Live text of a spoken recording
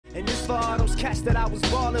for all those cats that I was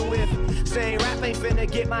ballin' with. Saying rap ain't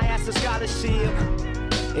finna get my ass a scholarship.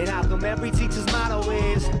 And how come every teacher's motto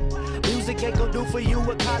is music ain't gon' do for you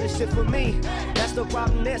what college did for me? That's the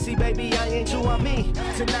problem there, see baby, I ain't you on me.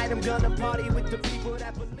 Tonight I'm gonna party with the people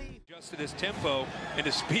that believe. Adjusted his tempo and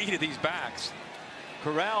the speed of these backs.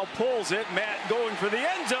 Corral pulls it, Matt going for the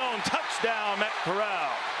end zone. Touchdown, Matt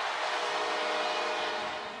Corral.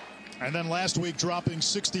 And then last week dropping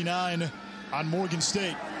 69 on Morgan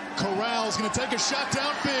State. Corral's going to take a shot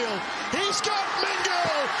downfield. He's got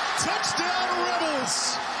Mingo! Touchdown,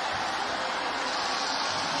 Rebels!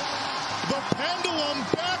 The pendulum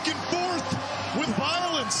back and forth with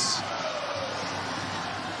violence.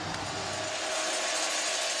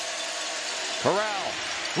 Corral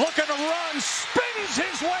looking to run, spins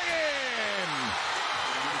his way in.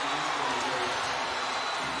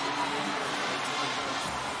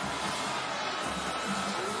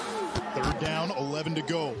 Third down, 11 to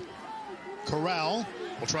go. Corral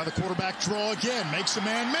will try the quarterback draw again. Makes a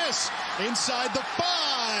man miss. Inside the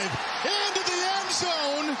 5. Into the end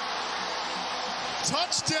zone.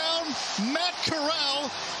 Touchdown, Matt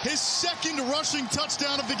Corral. His second rushing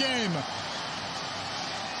touchdown of the game.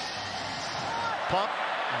 Pump,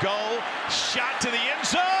 go, shot to the end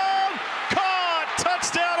zone. Caught,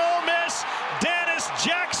 touchdown Ole Miss. Dennis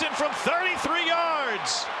Jackson from 33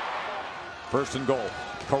 yards. First and goal.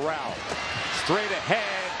 Corral straight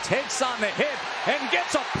ahead, takes on the hit, and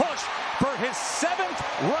gets a push for his 7th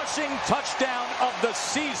rushing touchdown of the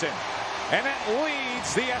season. And it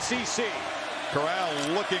leads the SEC. Corral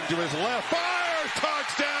looking to his left, fires,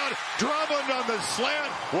 touchdown. Drummond on the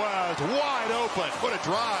slant was wide open. What a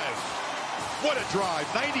drive. What a drive,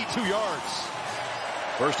 92 yards.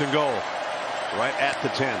 First and goal, right at the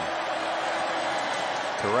 10.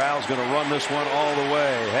 Corral's going to run this one all the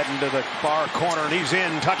way, heading to the far corner, and he's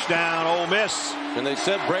in. Touchdown, Ole Miss. And they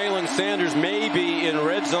said Braylon Sanders may be in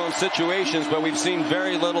red zone situations, but we've seen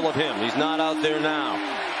very little of him. He's not out there now.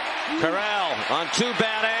 Corral on 2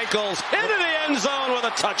 bad ankles, into the end zone with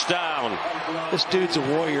a touchdown. This dude's a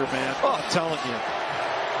warrior, man. Oh, I'm telling you.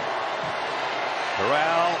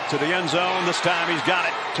 Corral to the end zone. This time he's got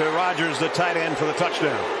it to Rogers, the tight end, for the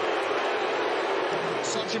touchdown.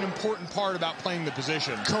 Such an important part about playing the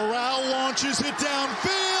position. Corral launches it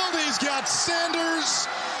downfield. He's got Sanders.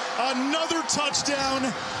 Another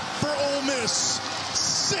touchdown for Ole Miss.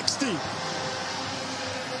 60.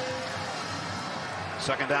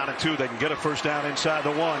 Second down and 2. They can get a first down inside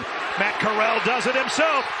the 1. Matt Corral does it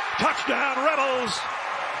himself. Touchdown, Rebels.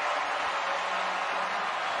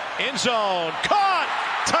 End zone, caught.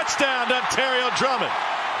 Touchdown to Ontario Drummond.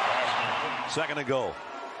 Second and goal.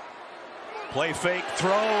 Play fake,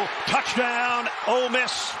 throw, touchdown, Ole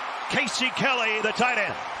Miss. Casey Kelly, the tight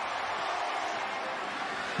end.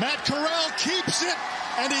 Matt Corral keeps it,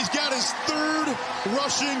 and he's got his 3rd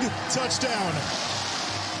rushing touchdown.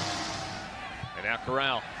 And now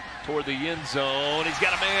Corral toward the end zone. He's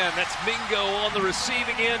got a man. That's Mingo on the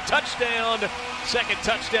receiving end. Touchdown. Second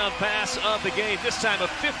touchdown pass of the game. This time a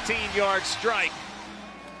 15-yard strike.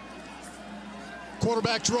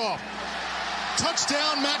 Quarterback draw.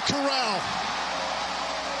 Touchdown, Matt Corral.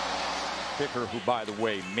 Kicker who, by the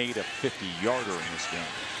way, made a 50-yarder in this game.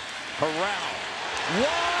 Corral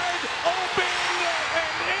wide open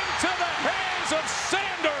and into the hands of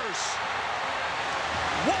Sanders.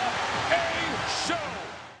 What a show!